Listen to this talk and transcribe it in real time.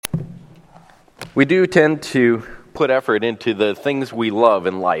We do tend to put effort into the things we love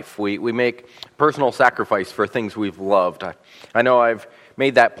in life. We make personal sacrifice for things we've loved. I know I've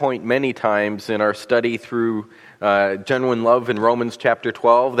made that point many times in our study through genuine love in Romans chapter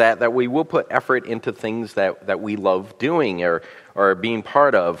 12, that we will put effort into things that we love doing or being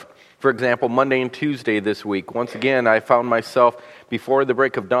part of. For example, Monday and Tuesday this week, once again, I found myself before the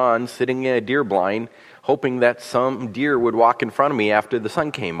break of dawn sitting in a deer blind, hoping that some deer would walk in front of me after the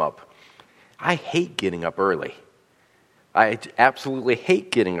sun came up. I hate getting up early. I absolutely hate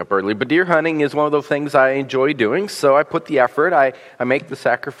getting up early, but deer hunting is one of those things I enjoy doing, so I put the effort, I make the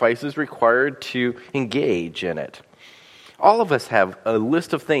sacrifices required to engage in it. All of us have a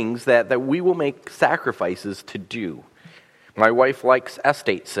list of things that we will make sacrifices to do. My wife likes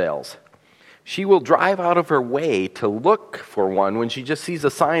estate sales. She will drive out of her way to look for one when she just sees a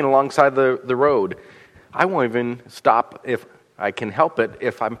sign alongside the road. I won't even stop if I can help it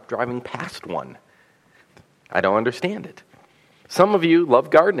if I'm driving past one. I don't understand it. Some of you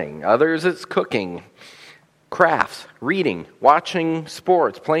love gardening. Others, it's cooking, crafts, reading, watching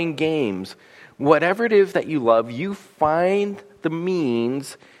sports, playing games. Whatever it is that you love, you find the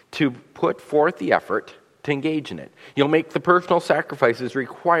means to put forth the effort to engage in it. You'll make the personal sacrifices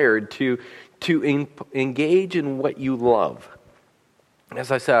required to engage in what you love.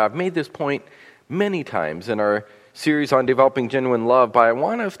 As I said, I've made this point many times in our series on developing genuine love, but I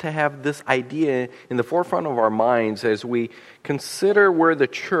want us to have this idea in the forefront of our minds as we consider where the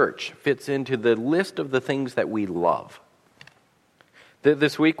church fits into the list of the things that we love.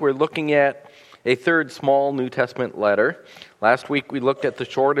 This week we're looking at a third small New Testament letter. Last week we looked at the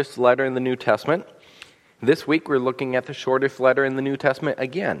shortest letter in the New Testament. This week we're looking at the shortest letter in the New Testament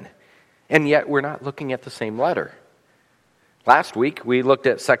again. And yet we're not looking at the same letter. Last week, we looked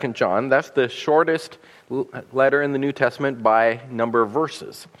at 2 John. That's the shortest letter in the New Testament by number of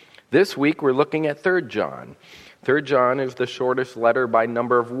verses. This week, we're looking at 3 John. 3 John is the shortest letter by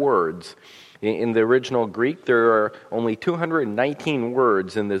number of words. In the original Greek, there are only 219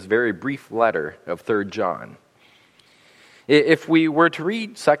 words in this very brief letter of 3 John. If we were to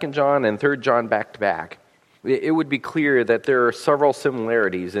read 2 John and 3 John back to back, it would be clear that there are several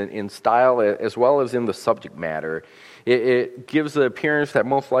similarities in style as well as in the subject matter. It gives the appearance that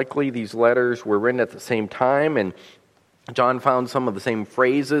most likely these letters were written at the same time, and John found some of the same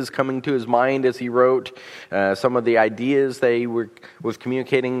phrases coming to his mind as he wrote. Some of the ideas that he was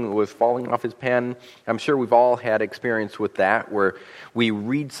communicating was falling off his pen. I'm sure we've all had experience with that, where we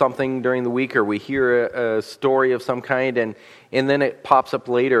read something during the week or we hear a story of some kind, and then it pops up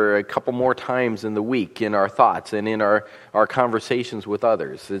later a couple more times in the week in our thoughts and in our conversations with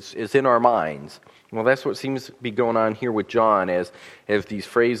others. It's in our minds. Well, that's what seems to be going on here with John as these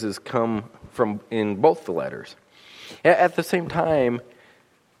phrases come from in both the letters. At the same time,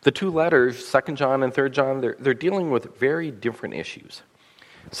 the two letters, 2 John and 3 John, they're dealing with very different issues.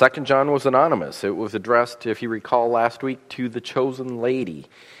 2 John was anonymous. It was addressed, if you recall last week, to the chosen lady,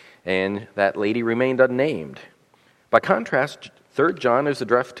 and that lady remained unnamed. By contrast, 3 John is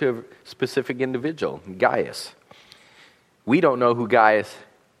addressed to a specific individual, Gaius. We don't know who Gaius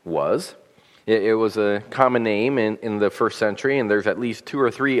was. It was a common name in the first century, and there's at least 2 or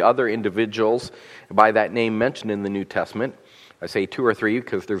 3 other individuals by that name mentioned in the New Testament. I say 2 or 3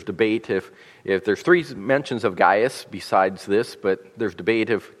 because there's debate if there's 3 mentions of Gaius besides this, but there's debate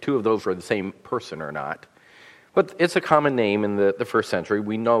if 2 of those are the same person or not. But it's a common name in the first century.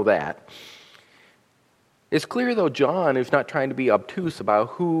 We know that. It's clear, though, John is not trying to be obtuse about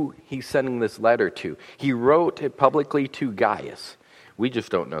who he's sending this letter to. He wrote it publicly to Gaius. We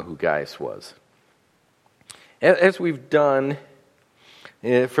just don't know who Gaius was. As we've done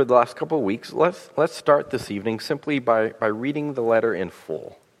for the last couple of weeks, let's start this evening simply by reading the letter in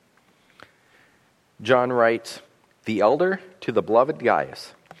full. John writes, "The elder to the beloved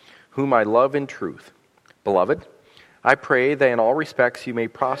Gaius, whom I love in truth. Beloved, I pray that in all respects you may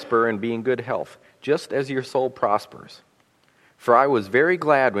prosper and be in good health, just as your soul prospers. For I was very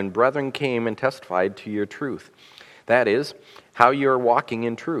glad when brethren came and testified to your truth. That is, how you are walking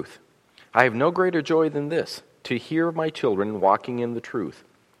in truth. I have no greater joy than this, to hear of my children walking in the truth.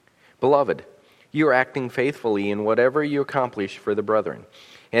 Beloved, you are acting faithfully in whatever you accomplish for the brethren,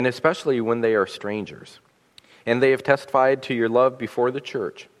 and especially when they are strangers. And they have testified to your love before the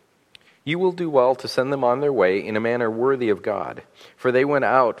church. You will do well to send them on their way in a manner worthy of God, for they went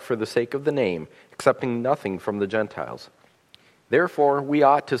out for the sake of the name, accepting nothing from the Gentiles. Therefore, we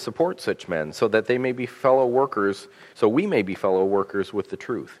ought to support such men so that we may be fellow workers with the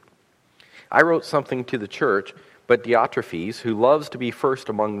truth. I wrote something to the church, but Diotrephes, who loves to be first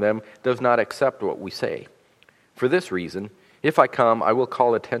among them, does not accept what we say. For this reason, If I come, I will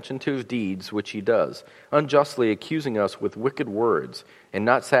call attention to his deeds which he does, unjustly accusing us with wicked words. And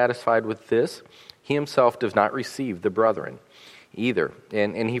not satisfied with this, he himself does not receive the brethren either.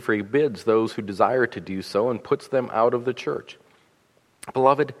 And he forbids those who desire to do so and puts them out of the church.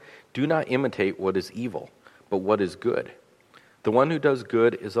 Beloved, do not imitate what is evil, but what is good. The one who does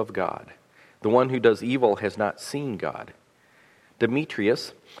good is of God. The one who does evil has not seen God.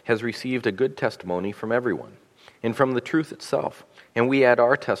 Demetrius has received a good testimony from everyone, and from the truth itself. And we add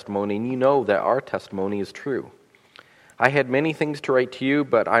our testimony, and you know that our testimony is true. I had many things to write to you,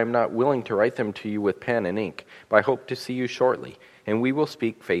 but I am not willing to write them to you with pen and ink. But I hope to see you shortly, and we will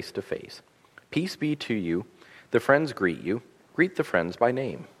speak face to face. Peace be to you. The friends greet you. Greet the friends by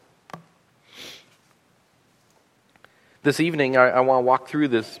name. This evening, I want to walk through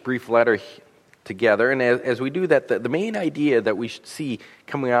this brief letter together. And as we do that, the main idea that we should see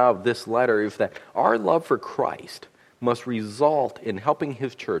coming out of this letter is that our love for Christ must result in helping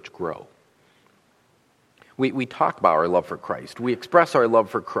his church grow. We talk about our love for Christ. We express our love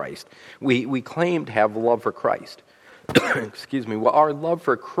for Christ. We claim to have love for Christ. Excuse me. Well, our love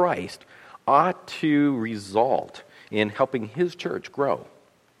for Christ ought to result in helping his church grow.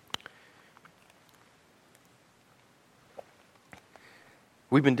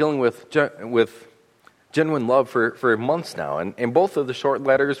 We've been dealing with genuine love for months now, and both of the short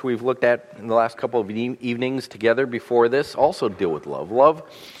letters we've looked at in the last couple of evenings together before this also deal with love. Love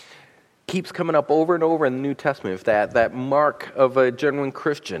keeps coming up over and over in the New Testament, if that mark of a genuine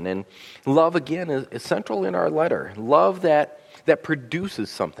Christian. And love, again, is central in our letter. Love that produces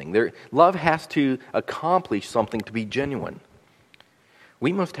something. Love has to accomplish something to be genuine.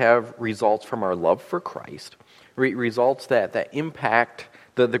 We must have results from our love for Christ, results that impact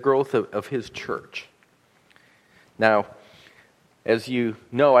the growth of his church. Now, as you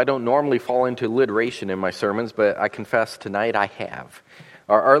know, I don't normally fall into alliteration in my sermons, but I confess tonight I have.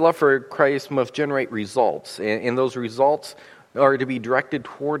 Our love for Christ must generate results, and those results are to be directed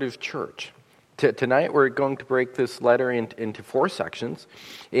toward his church. Tonight we're going to break this letter into 4 sections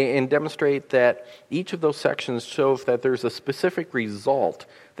and demonstrate that each of those sections shows that there's a specific result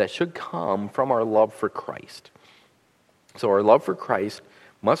that should come from our love for Christ. So our love for Christ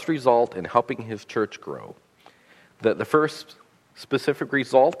must result in helping his church grow. The first specific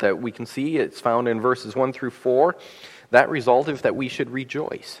result that we can see, it's found in verses 1 through 4. That result is that we should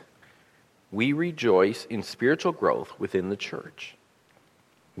rejoice. We rejoice in spiritual growth within the church.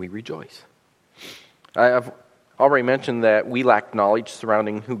 We rejoice. I've already mentioned that we lacked knowledge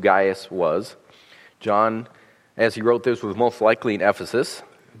surrounding who Gaius was. John, as he wrote this, was most likely in Ephesus,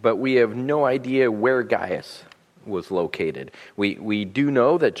 but we have no idea where Gaius was located. We do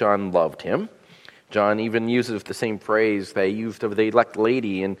know that John loved him. John even uses the same phrase they used of the elect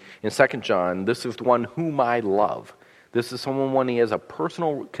lady in 2 John. This is the one whom I love. This is someone he has a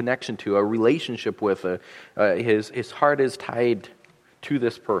personal connection to, a relationship with. His heart is tied to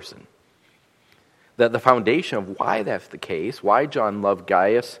this person. That the foundation of why that's the case, why John loved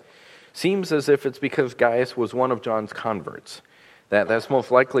Gaius, seems as if it's because Gaius was one of John's converts. That's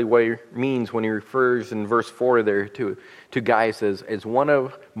most likely what he means when he refers in verse 4 there to Gaius as one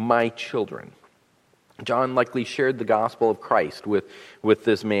of my children. John likely shared the gospel of Christ with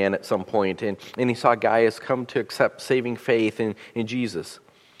this man at some point, and he saw Gaius come to accept saving faith in Jesus.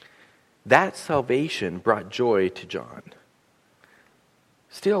 That salvation brought joy to John.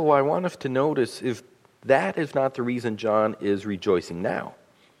 Still, what I want us to notice is that is not the reason John is rejoicing now.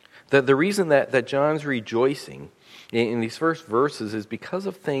 The reason that John's rejoicing in these first verses is because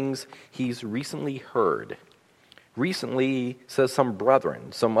of things he's recently heard. Recently, says some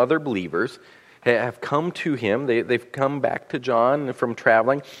brethren, some other believers, have come to him. They've come back to John from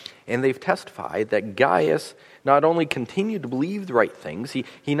traveling, and they've testified that Gaius not only continued to believe the right things,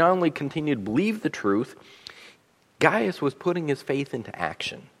 he not only continued to believe the truth, Gaius was putting his faith into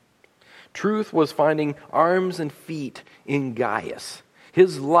action. Truth was finding arms and feet in Gaius.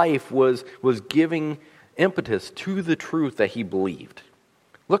 His life was giving impetus to the truth that he believed.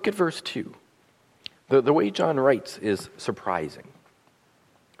 Look at verse 2. The way John writes is surprising.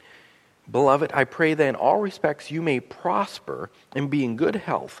 Beloved, I pray that in all respects you may prosper and be in good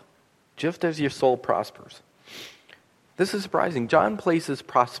health, just as your soul prospers. This is surprising. John places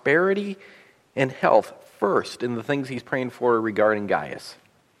prosperity and health first in the things he's praying for regarding Gaius.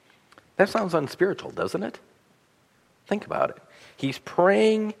 That sounds unspiritual, doesn't it? Think about it. He's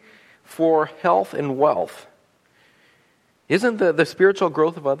praying for health and wealth. Isn't the spiritual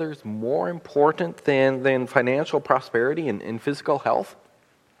growth of others more important than financial prosperity and physical health?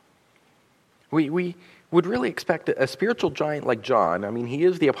 We would really expect a spiritual giant like John. I mean, he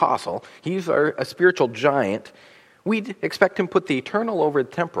is the apostle. He's a spiritual giant. We'd expect him to put the eternal over the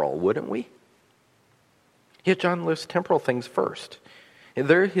temporal, wouldn't we? Yet John lists temporal things first.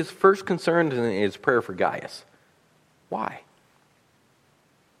 There, his first concern is prayer for Gaius. Why?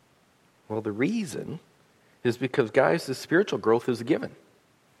 Well, the reason is because Gaius' spiritual growth is a given.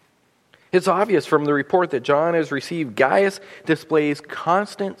 It's obvious from the report that John has received. Gaius displays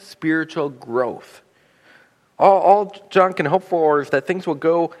constant spiritual growth. All John can hope for is that things will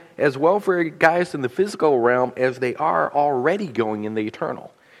go as well for Gaius in the physical realm as they are already going in the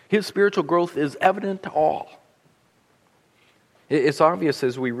eternal. His spiritual growth is evident to all. It's obvious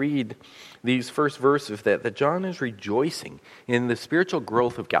as we read these first verses that John is rejoicing in the spiritual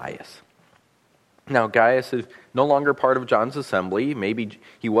growth of Gaius. Now, Gaius is no longer part of John's assembly. Maybe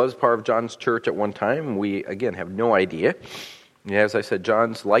he was part of John's church at one time. We, again, have no idea. As I said,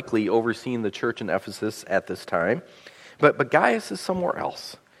 John's likely overseeing the church in Ephesus at this time. But Gaius is somewhere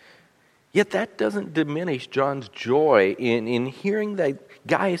else. Yet that doesn't diminish John's joy in hearing that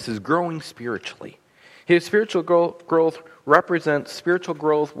Gaius is growing spiritually. His spiritual growth represents spiritual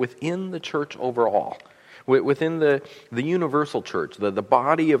growth within the church overall, within the universal church, the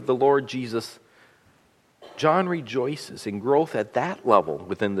body of the Lord Jesus. John rejoices in growth at that level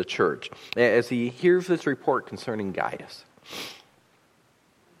within the church as he hears this report concerning Gaius.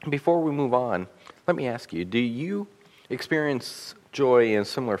 Before we move on, let me ask you, do you experience joy in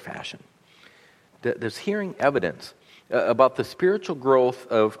similar fashion? Does hearing evidence about the spiritual growth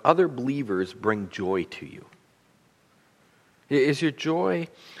of other believers bring joy to you? Is your joy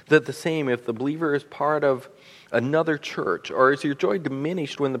the same if the believer is part of another church, or is your joy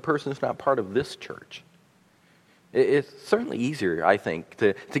diminished when the person is not part of this church? It's certainly easier, I think,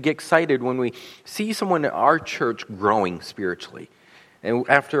 to get excited when we see someone in our church growing spiritually. And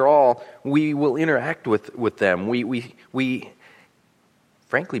after all, we will interact with them. We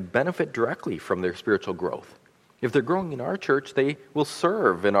frankly benefit directly from their spiritual growth. If they're growing in our church, they will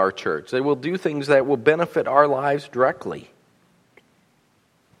serve in our church. They will do things that will benefit our lives directly.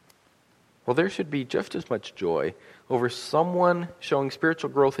 Well, there should be just as much joy over someone showing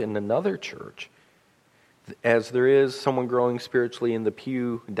spiritual growth in another church as there is someone growing spiritually in the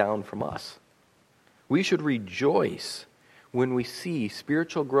pew down from us. We should rejoice when we see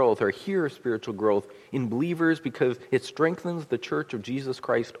spiritual growth or hear spiritual growth in believers because it strengthens the church of Jesus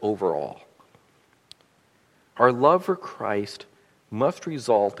Christ overall. Our love for Christ must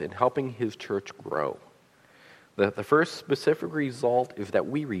result in helping his church grow. The first specific result is that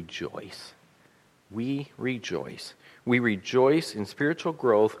we rejoice. We rejoice. We rejoice in spiritual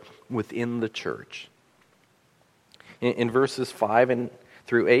growth within the church. In verses 5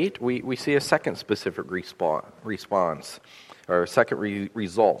 through 8, we see a second specific response, or a second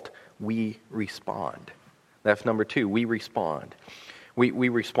result. We respond. That's number 2. We respond. We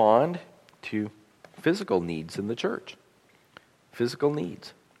respond to physical needs in the church. Physical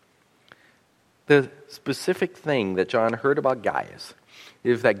needs. The specific thing that John heard about Gaius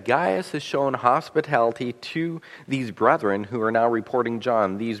is that Gaius has shown hospitality to these brethren who are now reporting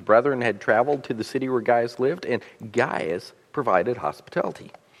John. These brethren had traveled to the city where Gaius lived, and Gaius provided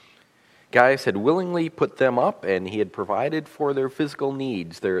hospitality. Gaius had willingly put them up, and he had provided for their physical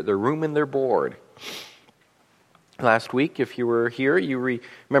needs, their room and their board. Last week, if you were here, you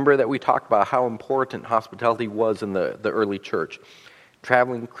remember that we talked about how important hospitality was in the early church.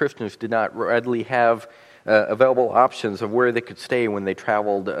 Traveling Christians did not readily have available options of where they could stay when they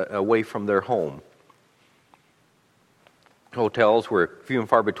traveled away from their home. Hotels were few and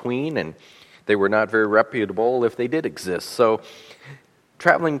far between, and they were not very reputable if they did exist. So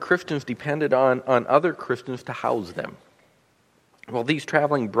traveling Christians depended on other Christians to house them. Well, these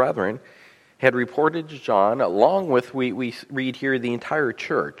traveling brethren had reported to John, along with, we read here, the entire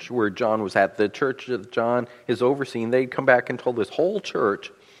church where John was at, the church that John is overseeing. They'd come back and told this whole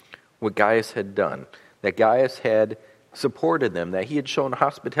church what Gaius had done, that Gaius had supported them, that he had shown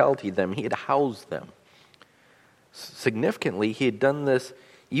hospitality to them, he had housed them. Significantly, he had done this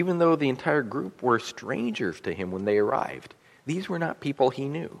even though the entire group were strangers to him when they arrived. These were not people he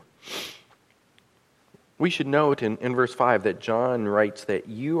knew. We should note in verse 5 that John writes that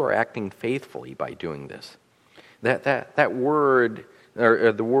you are acting faithfully by doing this. That word,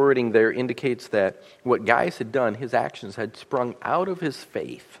 or the wording there, indicates that what Gaius had done, his actions had sprung out of his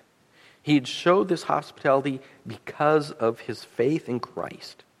faith. He had showed this hospitality because of his faith in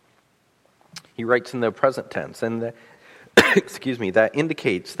Christ. He writes in the present tense, and that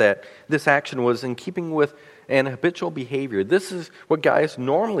indicates that this action was in keeping with an habitual behavior. This is what Gaius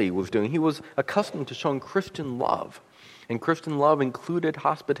normally was doing. He was accustomed to showing Christian love, and Christian love included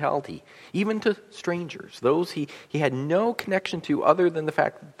hospitality, even to strangers, those he had no connection to other than the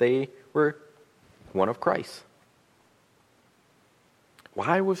fact that they were one of Christ.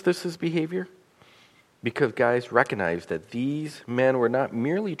 Why was this his behavior? Because guys recognized that these men were not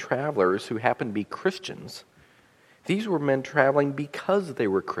merely travelers who happened to be Christians. These were men traveling because they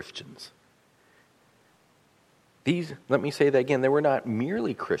were Christians. Let me say that again, they were not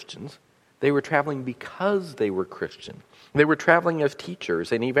merely Christians. They were traveling because they were Christian. They were traveling as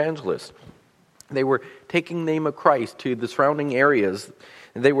teachers and evangelists. They were taking the name of Christ to the surrounding areas.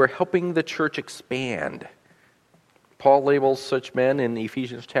 They were helping the church expand. Paul labels such men in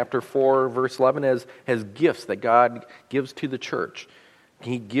Ephesians chapter 4, verse 11 as gifts that God gives to the church.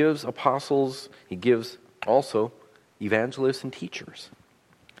 He gives apostles, he gives also evangelists and teachers.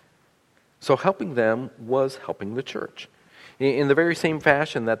 So helping them was helping the church. In the very same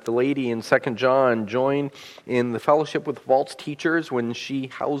fashion that the lady in 2 John joined in the fellowship with false teachers when she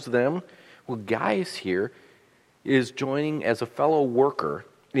housed them, well, Gaius here is joining as a fellow worker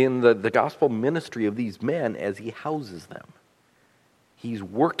in the gospel ministry of these men as he houses them. He's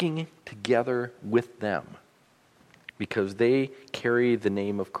working together with them because they carry the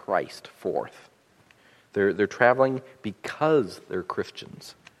name of Christ forth. They're traveling because they're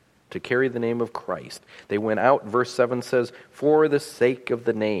Christians, to carry the name of Christ. They went out, verse 7 says, for the sake of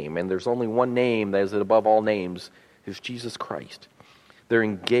the name. And there's only one name that is above all names, is Jesus Christ. They're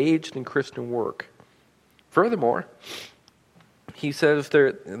engaged in Christian work. Furthermore, he says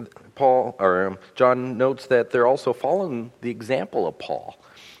John notes that they're also following the example of Paul.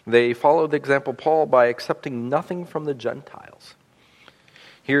 They follow the example of Paul by accepting nothing from the Gentiles.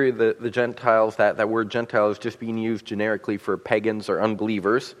 Here, the Gentiles, that word Gentile is just being used generically for pagans or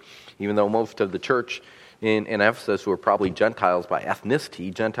unbelievers, even though most of the church in Ephesus were probably Gentiles by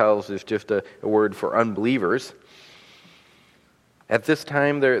ethnicity. Gentiles is just a word for unbelievers. At this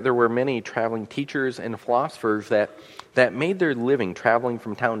time, there were many traveling teachers and philosophers that made their living traveling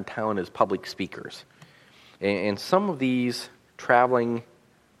from town to town as public speakers. And some of these traveling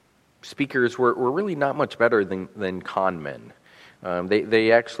speakers were really not much better than con men.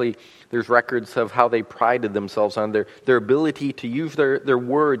 They actually, there's records of how they prided themselves on their ability to use their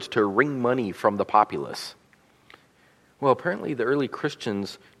words to wring money from the populace. Well, apparently the early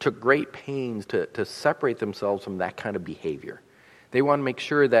Christians took great pains to separate themselves from that kind of behavior. They wanted to make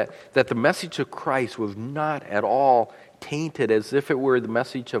sure that the message of Christ was not at all tainted as if it were the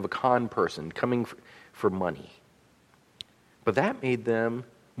message of a con person coming for money. But that made them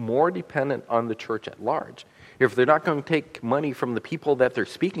more dependent on the church at large. If they're not going to take money from the people that they're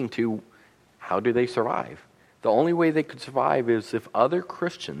speaking to, how do they survive? The only way they could survive is if other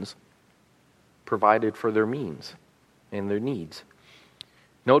Christians provided for their means and their needs.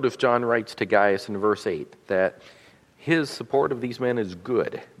 Notice John writes to Gaius in verse 8 that his support of these men is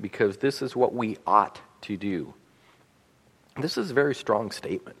good because this is what we ought to do. This is a very strong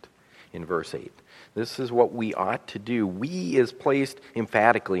statement in verse 8. This is what we ought to do. We is placed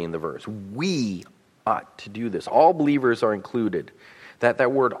emphatically in the verse. We ought to do this. All believers are included.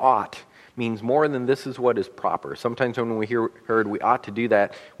 That word ought means more than this is what is proper. Sometimes when we heard we ought to do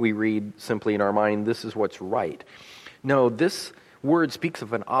that, we read simply in our mind, this is what's right. No, this word speaks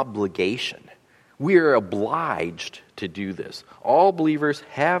of an obligation. We are obliged to do this. All believers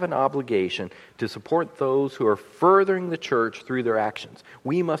have an obligation to support those who are furthering the church through their actions.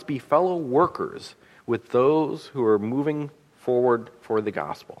 We must be fellow workers with those who are moving forward for the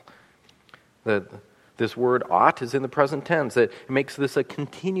gospel. This word ought is in the present tense. It makes this a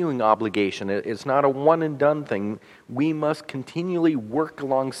continuing obligation. It's not a one and done thing. We must continually work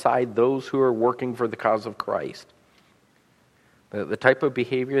alongside those who are working for the cause of Christ. The type of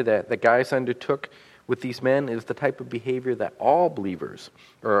behavior that Gaius undertook with these men is the type of behavior that all believers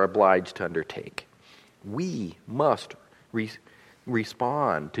are obliged to undertake. We must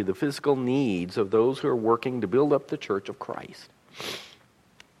respond to the physical needs of those who are working to build up the church of Christ.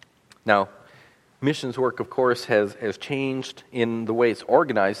 Now, missions work, of course, has changed in the way it's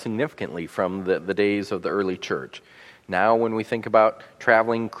organized significantly from the days of the early church. Now, when we think about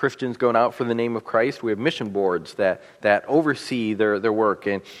traveling Christians going out for the name of Christ, we have mission boards that oversee their work,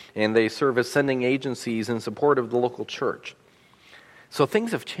 and they serve as sending agencies in support of the local church. So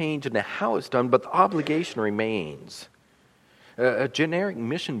things have changed in how it's done, but the obligation remains. A generic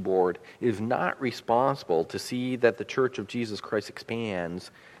mission board is not responsible to see that the Church of Jesus Christ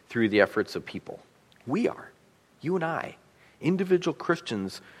expands through the efforts of people. We are, you and I, individual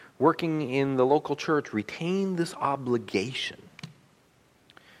Christians working in the local church, retain this obligation.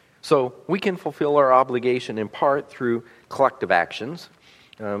 So we can fulfill our obligation in part through collective actions.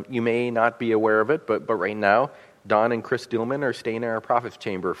 You may not be aware of it, but right now, Don and Chris Dillman are staying in our prophet's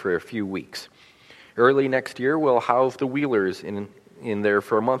chamber for a few weeks. Early next year, we'll house the Wheelers in there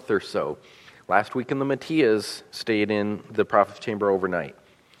for a month or so. Last week in the Matias stayed in the prophet's chamber overnight.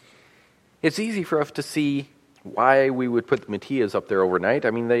 It's easy for us to see why we would put the Matias up there overnight.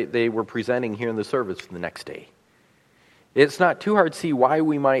 I mean, they were presenting here in the service the next day. It's not too hard to see why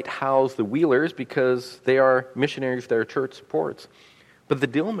we might house the Wheelers, because they are missionaries that our church supports. But the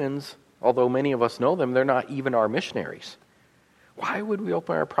Dillmans, although many of us know them, they're not even our missionaries. Why would we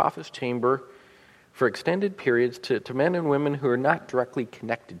open our prophet's chamber for extended periods to men and women who are not directly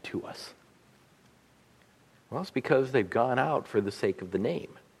connected to us? Well, it's because they've gone out for the sake of the name.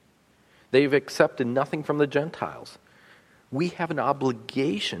 They've accepted nothing from the Gentiles. We have an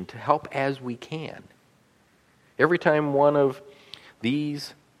obligation to help as we can. Every time one of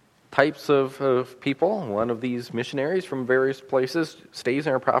these types of people, one of these missionaries from various places stays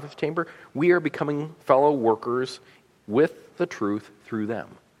in our prophet's chamber, we are becoming fellow workers with the truth through them.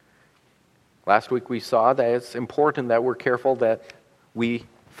 Last week we saw that it's important that we're careful that we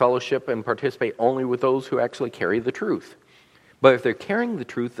fellowship and participate only with those who actually carry the truth. But if they're carrying the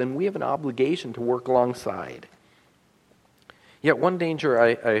truth, then we have an obligation to work alongside. Yet one danger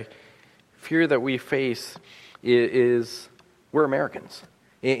I fear that we face is we're Americans.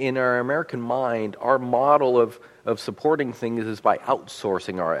 In our American mind, our model of supporting things is by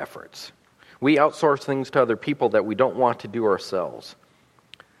outsourcing our efforts. We outsource things to other people that we don't want to do ourselves.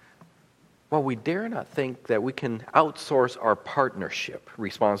 Well, we dare not think that we can outsource our partnership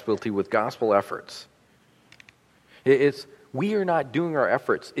responsibility with gospel efforts. We are not doing our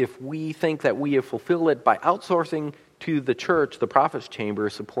efforts if we think that we have fulfilled it by outsourcing to the church, the prophet's chamber,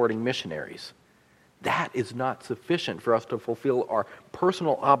 supporting missionaries. That is not sufficient for us to fulfill our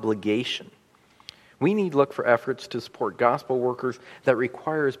personal obligation. We need to look for efforts to support gospel workers that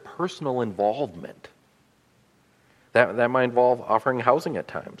requires personal involvement. That might involve offering housing at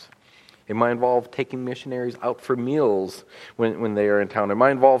times. It might involve taking missionaries out for meals when they are in town. It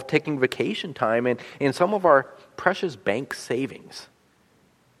might involve taking vacation time and some of our precious bank savings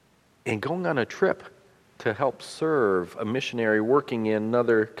and going on a trip to help serve a missionary working in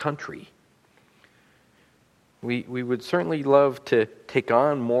another country. We would certainly love to take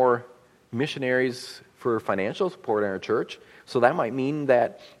on more missionaries for financial support in our church, so that might mean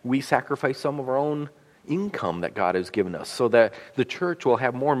that we sacrifice some of our own income that God has given us so that the church will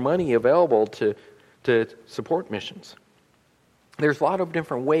have more money available to support missions. There's a lot of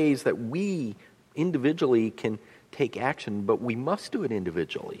different ways that we individually can take action, but we must do it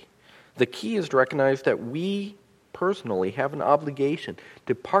individually. The key is to recognize that we personally have an obligation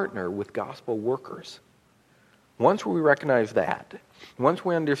to partner with gospel workers. Once we recognize that, once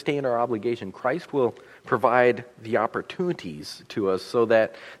we understand our obligation, Christ will provide the opportunities to us so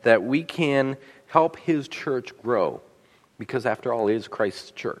that we can help His church grow, because after all, it is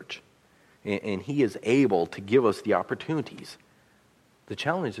Christ's church, and He is able to give us the opportunities. The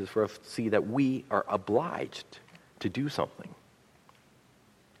challenge is for us to see that we are obliged to do something.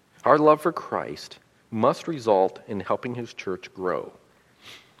 Our love for Christ must result in helping His church grow.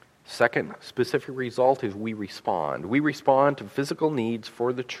 Second specific result is we respond. We respond to physical needs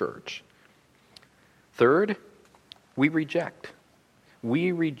for the church. Third, we reject.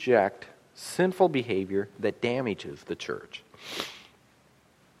 We reject sinful behavior that damages the church.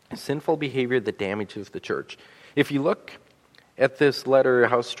 Sinful behavior that damages the church. If you look at this letter,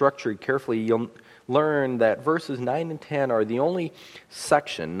 how it's structured carefully, you'll learn that verses 9 and 10 are the only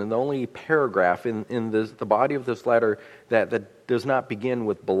section and the only paragraph in the body of this letter that does not begin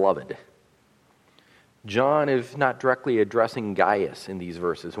with beloved. John is not directly addressing Gaius in these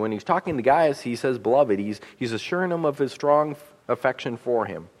verses. When he's talking to Gaius, he says beloved. He's assuring him of his strong affection for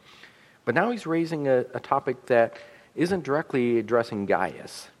him. But now he's raising a topic that isn't directly addressing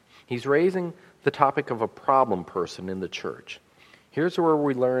Gaius. He's raising the topic of a problem person in the church. Here's where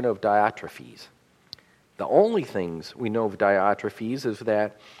we learn of Diotrephes. The only things we know of Diotrephes is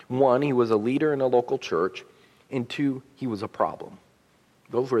that, one, he was a leader in a local church, and two, he was a problem.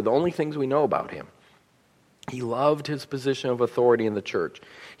 Those were the only things we know about him. He loved his position of authority in the church.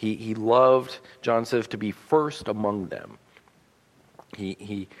 He loved, John says, to be first among them.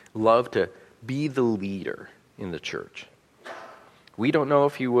 He loved to be the leader in the church. We don't know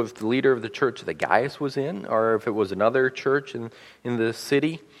if he was the leader of the church that Gaius was in, or if it was another church in the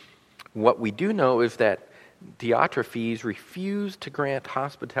city. What we do know is that Diotrephes refused to grant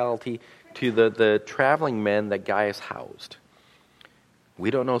hospitality to the traveling men that Gaius housed.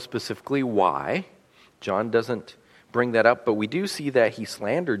 We don't know specifically why. John doesn't bring that up, but we do see that he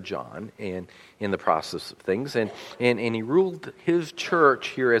slandered John in the process of things, and he ruled his church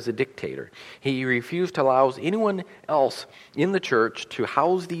here as a dictator. He refused to allow anyone else in the church to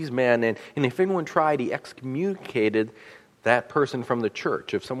house these men, and if anyone tried, he excommunicated that person from the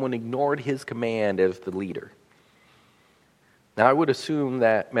church, if someone ignored his command as the leader. Now, I would assume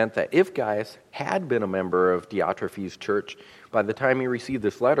that meant that if Gaius had been a member of Diotrephes' church, by the time he received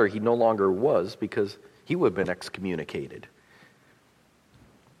this letter, he no longer was, because he would have been excommunicated.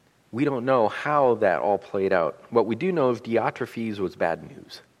 We don't know how that all played out. What we do know is Diotrephes was bad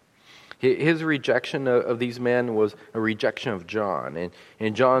news. His rejection of these men was a rejection of John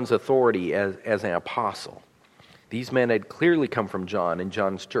and John's authority as an apostle. These men had clearly come from John and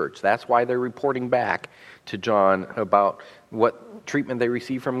John's church. That's why they're reporting back to John about what treatment they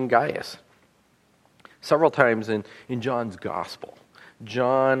received from Gaius. Several times in John's gospel,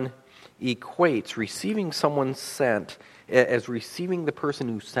 John equates receiving someone sent as receiving the person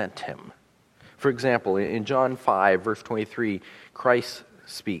who sent him. For example, in John 5, verse 23, Christ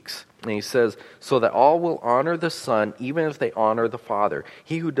speaks, and he says, "So that all will honor the Son, even as they honor the Father.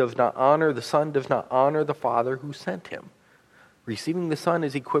 He who does not honor the Son does not honor the Father who sent him." Receiving the Son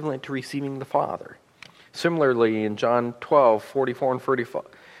is equivalent to receiving the Father. Similarly, in John 12, 44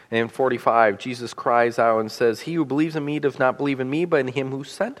 and 45, Jesus cries out and says, "He who believes in me does not believe in me, but in him who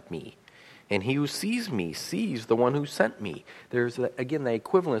sent me. And he who sees me sees the one who sent me." There's, again, the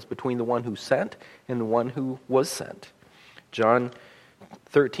equivalence between the one who sent and the one who was sent. John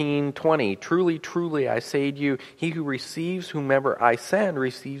 13:20, "Truly, truly, I say to you, he who receives whomever I send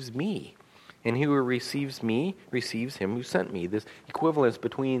receives me. And he who receives me receives him who sent me." This equivalence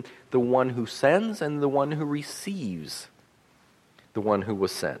between the one who sends and the one who receives the one who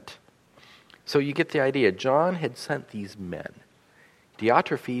was sent. So you get the idea. John had sent these men.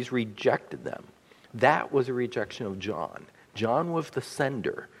 Diotrephes rejected them. That was a rejection of John. John was the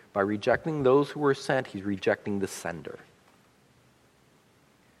sender. By rejecting those who were sent, he's rejecting the sender.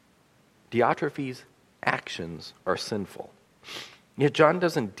 Diotrephes' actions are sinful. Yet John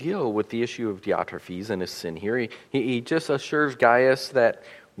doesn't deal with the issue of Diotrephes and his sin here. He just assures Gaius that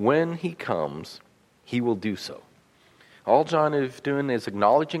when he comes, he will do so. All John is doing is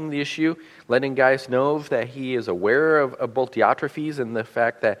acknowledging the issue, letting Gaius know that he is aware of both Diotrephes and the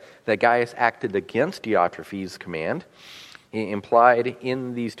fact that Gaius acted against Diotrephes' command. Implied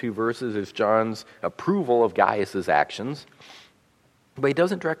in these two verses is John's approval of Gaius' actions. But he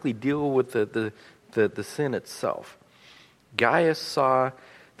doesn't directly deal with the sin itself. Gaius saw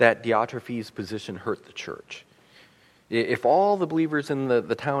that Diotrephes' position hurt the church. If all the believers in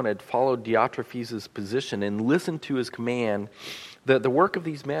the town had followed Diotrephes' position and listened to his command, the work of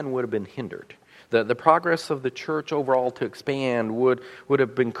these men would have been hindered. The progress of the church overall to expand would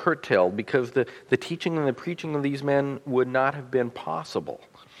have been curtailed because the teaching and the preaching of these men would not have been possible.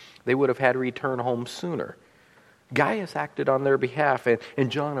 They would have had to return home sooner. Gaius acted on their behalf,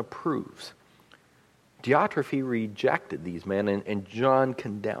 and John approves. Diotrephes rejected these men, and John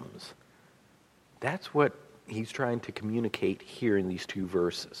condemns. That's what he's trying to communicate here in these two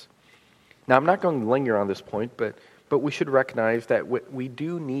verses. Now, I'm not going to linger on this point, but we should recognize that we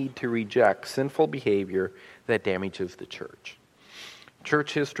do need to reject sinful behavior that damages the church.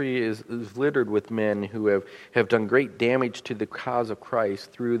 Church history is littered with men who have done great damage to the cause of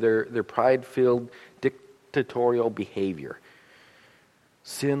Christ through their pride-filled dictatorial behavior.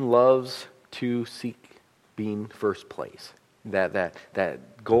 Sin loves to seek being first place,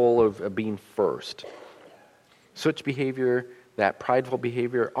 that goal of being first. Such behavior, that prideful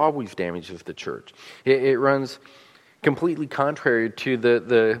behavior, always damages the church. It runs completely contrary to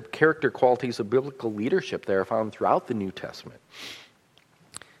the character qualities of biblical leadership that are found throughout the New Testament.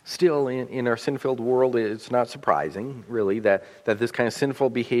 Still, in our sin-filled world, it's not surprising, really, that this kind of sinful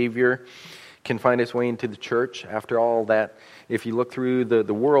behavior can find its way into the church. After all, that if you look through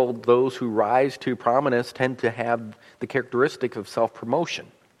the world, those who rise to prominence tend to have the characteristic of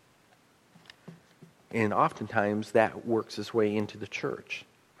self-promotion. And oftentimes that works its way into the church.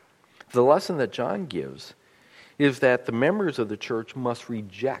 The lesson that John gives is that the members of the church must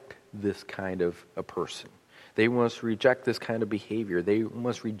reject this kind of a person. They must reject this kind of behavior. They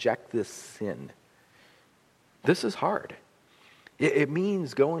must reject this sin. This is hard. It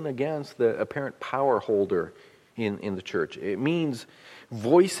means going against the apparent power holder in the church. It means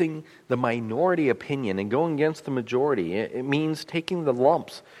voicing the minority opinion and going against the majority. It means taking the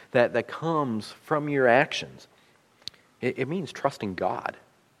lumps that comes from your actions. It means trusting God.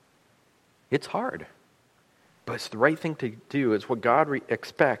 It's hard, but it's the right thing to do. It's what God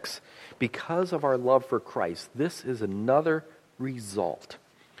expects because of our love for Christ. This is another result.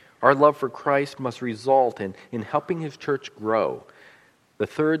 Our love for Christ must result in helping His church grow. The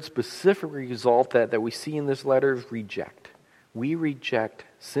third specific result that we see in this letter is reject. We reject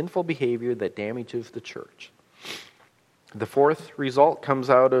sinful behavior that damages the church. The fourth result comes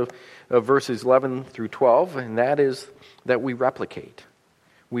out of verses 11 through 12, and that is that we replicate.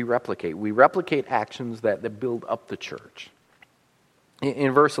 We replicate actions that build up the church.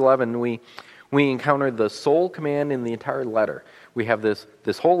 In verse 11, we encounter the sole command in the entire letter. We have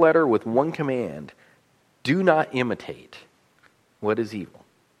this whole letter with one command: do not imitate what is evil,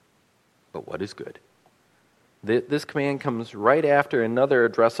 but what is good. This command comes right after another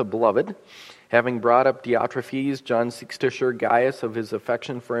address of beloved. Having brought up Diotrephes, John seeks to assure Gaius of his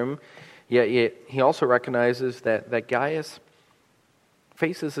affection for him. Yet he also recognizes that Gaius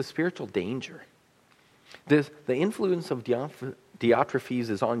faces a spiritual danger. The influence of Diotrephes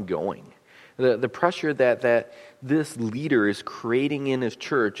is ongoing. The pressure that this leader is creating in his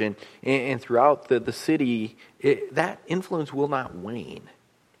church and throughout the city, that influence will not wane.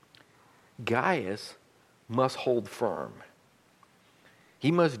 Gaius must hold firm. He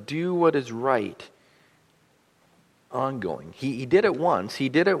must do what is right ongoing. He did it once. He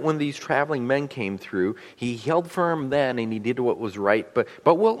did it when these traveling men came through. He held firm then, and he did what was right. But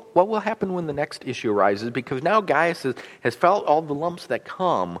what will happen when the next issue arises? Because now Gaius has felt all the lumps that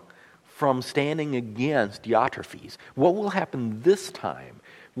come from standing against Diotrephes. What will happen this time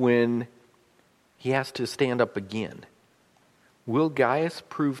when he has to stand up again? Will Gaius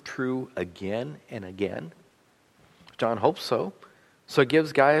prove true again and again? John hopes so. So he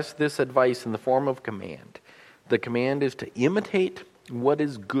gives Gaius this advice in the form of command. The command is to imitate what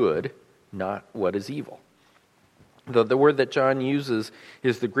is good, not what is evil. The word that John uses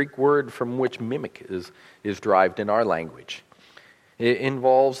is the Greek word from which mimic is derived in our language. It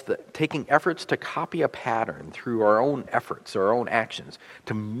involves taking efforts to copy a pattern through our own efforts, our own actions,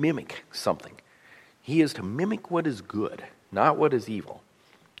 to mimic something. He is to mimic what is good, not what is evil.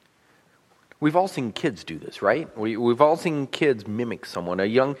 We've all seen kids do this, right? We've all seen kids mimic someone. A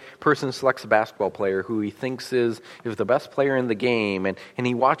young person selects a basketball player who he thinks is the best player in the game, and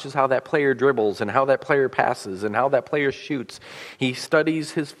he watches how that player dribbles and how that player passes and how that player shoots. He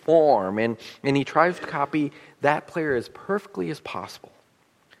studies his form, and he tries to copy that player as perfectly as possible.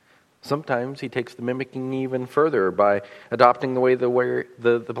 Sometimes he takes the mimicking even further by adopting the way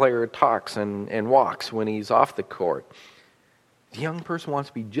the player talks and walks when he's off the court. The young person wants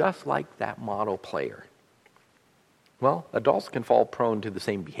to be just like that model player. Well, adults can fall prone to the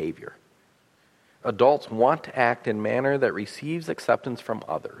same behavior. Adults want to act in a manner that receives acceptance from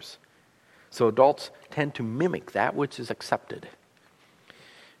others. So adults tend to mimic that which is accepted.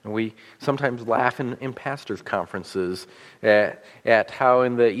 And we sometimes laugh in pastors' conferences at how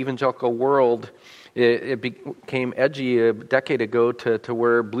in the evangelical world it became edgy a decade ago to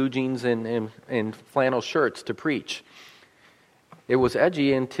wear blue jeans and flannel shirts to preach. It was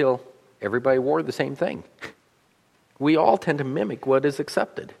edgy until everybody wore the same thing. We all tend to mimic what is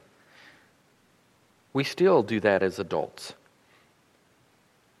accepted. We still do that as adults.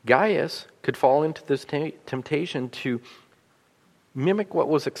 Gaius could fall into this temptation to mimic what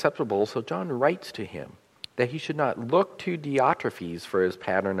was acceptable, so John writes to him that he should not look to Diotrephes for his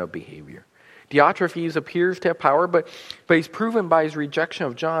pattern of behavior. Diotrephes appears to have power, but he's proven by his rejection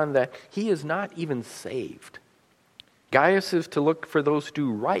of John that he is not even saved. Gaius is to look for those who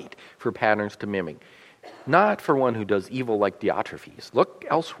do right for patterns to mimic, not for one who does evil like Diotrephes. Look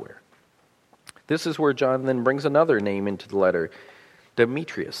elsewhere. This is where John then brings another name into the letter,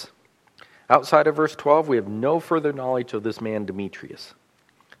 Demetrius. Outside of verse 12, we have no further knowledge of this man Demetrius.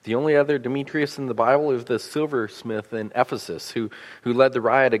 The only other Demetrius in the Bible is the silversmith in Ephesus who led the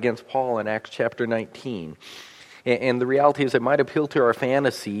riot against Paul in Acts chapter 19. And the reality is it might appeal to our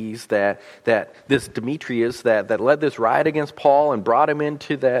fantasies that this Demetrius that led this riot against Paul and brought him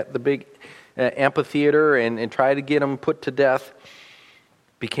into the big amphitheater and tried to get him put to death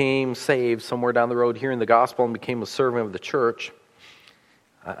became saved somewhere down the road hearing the gospel and became a servant of the church.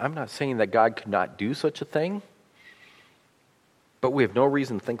 I'm not saying that God could not do such a thing, but we have no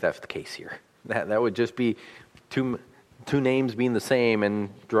reason to think that's the case here. That would just be two names being the same and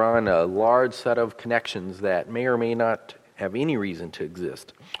drawing a large set of connections that may or may not have any reason to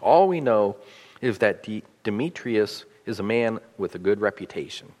exist. All we know is that Demetrius is a man with a good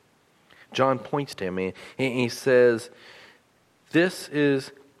reputation. John points to him and he says, this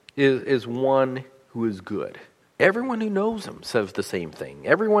is one who is good. Everyone who knows him says the same thing.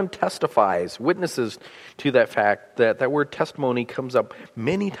 Everyone testifies, witnesses to that fact. That word testimony comes up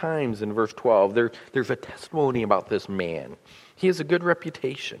many times in verse 12. There's a testimony about this man. He has a good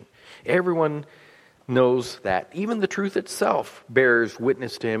reputation. Everyone knows that. Even the truth itself bears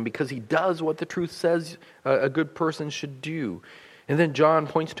witness to him because he does what the truth says a good person should do. And then John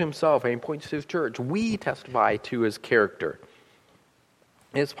points to himself and he points to his church. We testify to his character.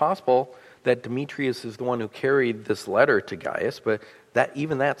 It's possible that Demetrius is the one who carried this letter to Gaius, but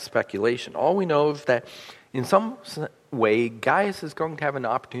that's speculation. All we know is that in some way, Gaius is going to have an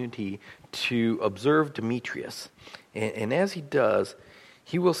opportunity to observe Demetrius. And as he does,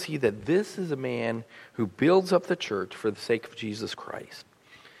 he will see that this is a man who builds up the church for the sake of Jesus Christ.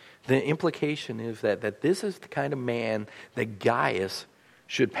 The implication is that this is the kind of man that Gaius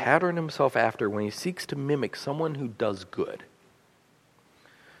should pattern himself after when he seeks to mimic someone who does good.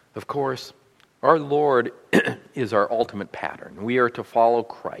 Of course, our Lord is our ultimate pattern. We are to follow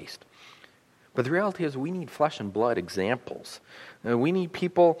Christ. But the reality is we need flesh and blood examples. We need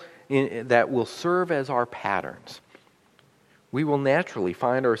people that will serve as our patterns. We will naturally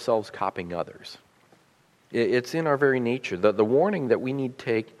find ourselves copying others. It's in our very nature. The warning that we need to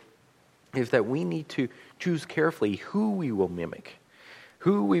take is that we need to choose carefully who we will mimic,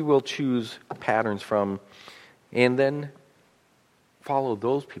 who we will choose patterns from, and then follow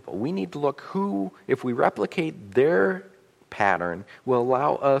those people. We need to look who, if we replicate their pattern, will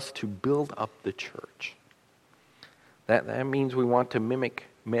allow us to build up the church. That means we want to mimic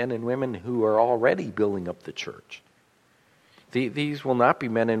men and women who are already building up the church. These will not be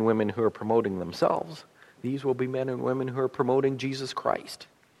men and women who are promoting themselves. These will be men and women who are promoting Jesus Christ.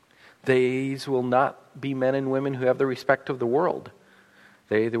 These will not be men and women who have the respect of the world.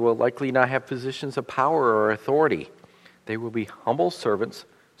 They will likely not have positions of power or authority. They will be humble servants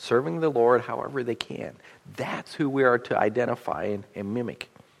serving the Lord however they can. That's who we are to identify and mimic.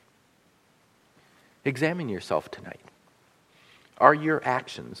 Examine yourself tonight. Are your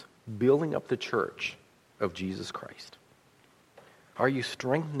actions building up the church of Jesus Christ? Are you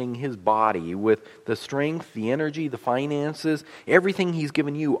strengthening his body with the strength, the energy, the finances, everything he's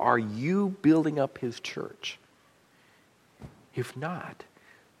given you? Are you building up his church? If not,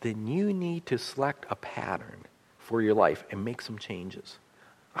 then you need to select a pattern for your life and make some changes.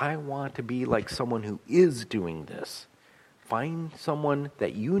 I want to be like someone who is doing this. Find someone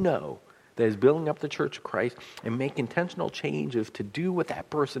that you know that is building up the church of Christ and make intentional changes to do what that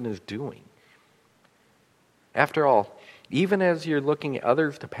person is doing. After all, even as you're looking at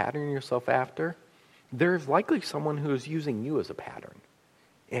others to pattern yourself after, there's likely someone who is using you as a pattern.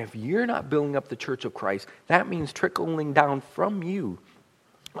 If you're not building up the church of Christ, that means trickling down from you.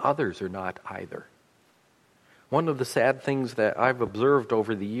 Others are not either. One of the sad things that I've observed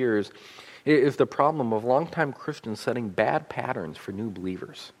over the years is the problem of longtime Christians setting bad patterns for new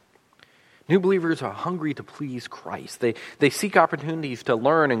believers. New believers are hungry to please Christ. They seek opportunities to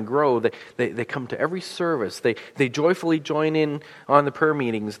learn and grow. They come to every service. They joyfully join in on the prayer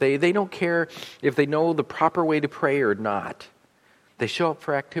meetings. They don't care if they know the proper way to pray or not. They show up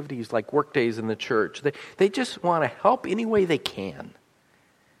for activities like work days in the church. They just want to help any way they can.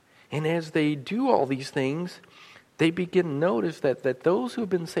 And as they do all these things, they begin to notice that those who have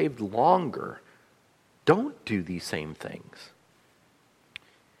been saved longer don't do these same things.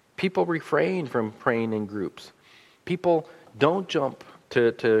 People refrain from praying in groups. People don't jump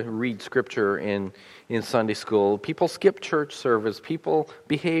to read scripture in Sunday school. People skip church service. People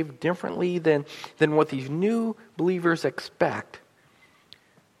behave differently than what these new believers expect.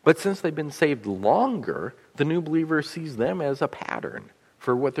 But since they've been saved longer, the new believer sees them as a pattern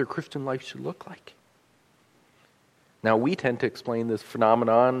for what their Christian life should look like. Now, we tend to explain this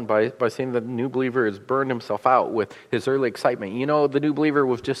phenomenon by saying that the new believer has burned himself out with his early excitement. You know, the new believer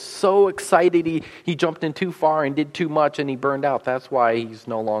was just so excited, he jumped in too far and did too much and he burned out. That's why he's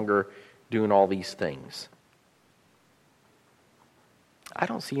no longer doing all these things. I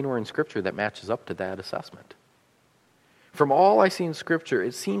don't see anywhere in Scripture that matches up to that assessment. From all I see in Scripture,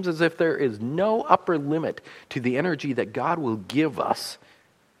 it seems as if there is no upper limit to the energy that God will give us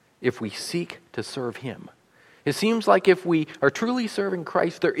if we seek to serve him. It seems like if we are truly serving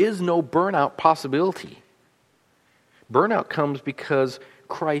Christ, there is no burnout possibility. Burnout comes because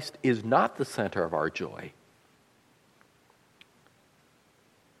Christ is not the center of our joy.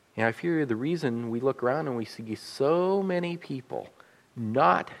 And I fear the reason we look around and we see so many people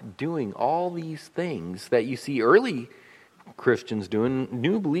not doing all these things that you see early Christians doing,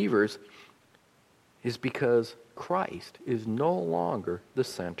 new believers, is because Christ is no longer the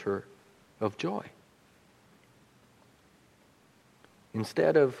center of joy.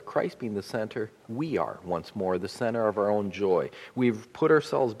 Instead of Christ being the center, we are once more the center of our own joy. We've put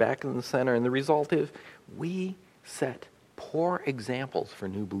ourselves back in the center, and the result is we set poor examples for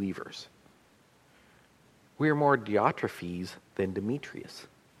new believers. We are more Diotrephes than Demetrius.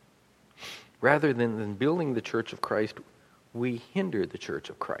 Rather than building the church of Christ, we hinder the church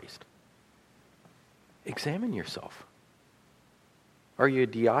of Christ. Examine yourself. Are you a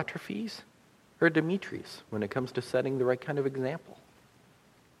Diotrephes or a Demetrius when it comes to setting the right kind of example?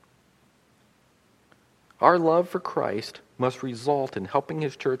 Our love for Christ must result in helping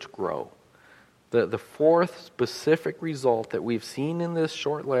his church grow. The fourth specific result that we've seen in this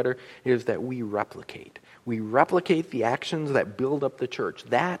short letter is that we replicate. We replicate the actions that build up the church.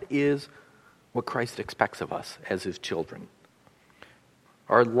 That is what Christ expects of us as his children.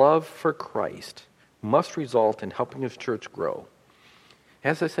 Our love for Christ must result in helping his church grow.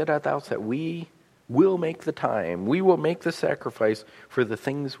 As I said at the outset, we will make the time. We will make the sacrifice for the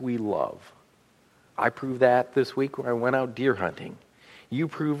things we love. I proved that this week when I went out deer hunting. You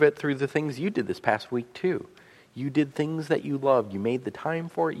prove it through the things you did this past week too. You did things that you loved. You made the time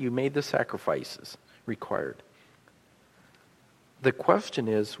for it. You made the sacrifices required. The question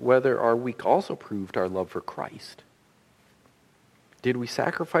is whether our week also proved our love for Christ. Did we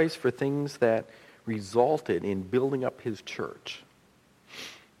sacrifice for things that resulted in building up his church?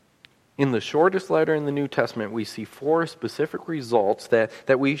 In the shortest letter in the New Testament, we see 4 specific results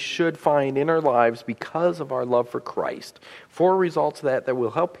that we should find in our lives because of our love for Christ. 4 results that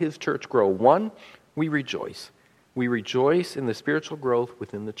will help his church grow. 1, we rejoice. We rejoice in the spiritual growth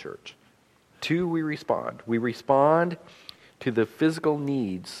within the church. 2, we respond. We respond to the physical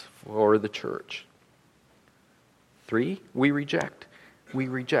needs for the church. 3, we reject. We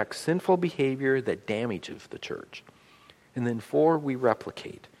reject sinful behavior that damages the church. And then 4, we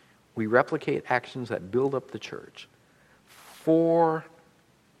replicate. We replicate actions that build up the church. 4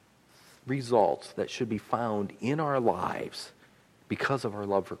 results that should be found in our lives because of our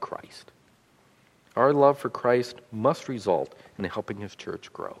love for Christ. Our love for Christ must result in helping his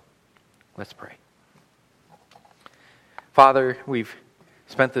church grow. Let's pray. Father, we've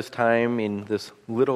spent this time in this little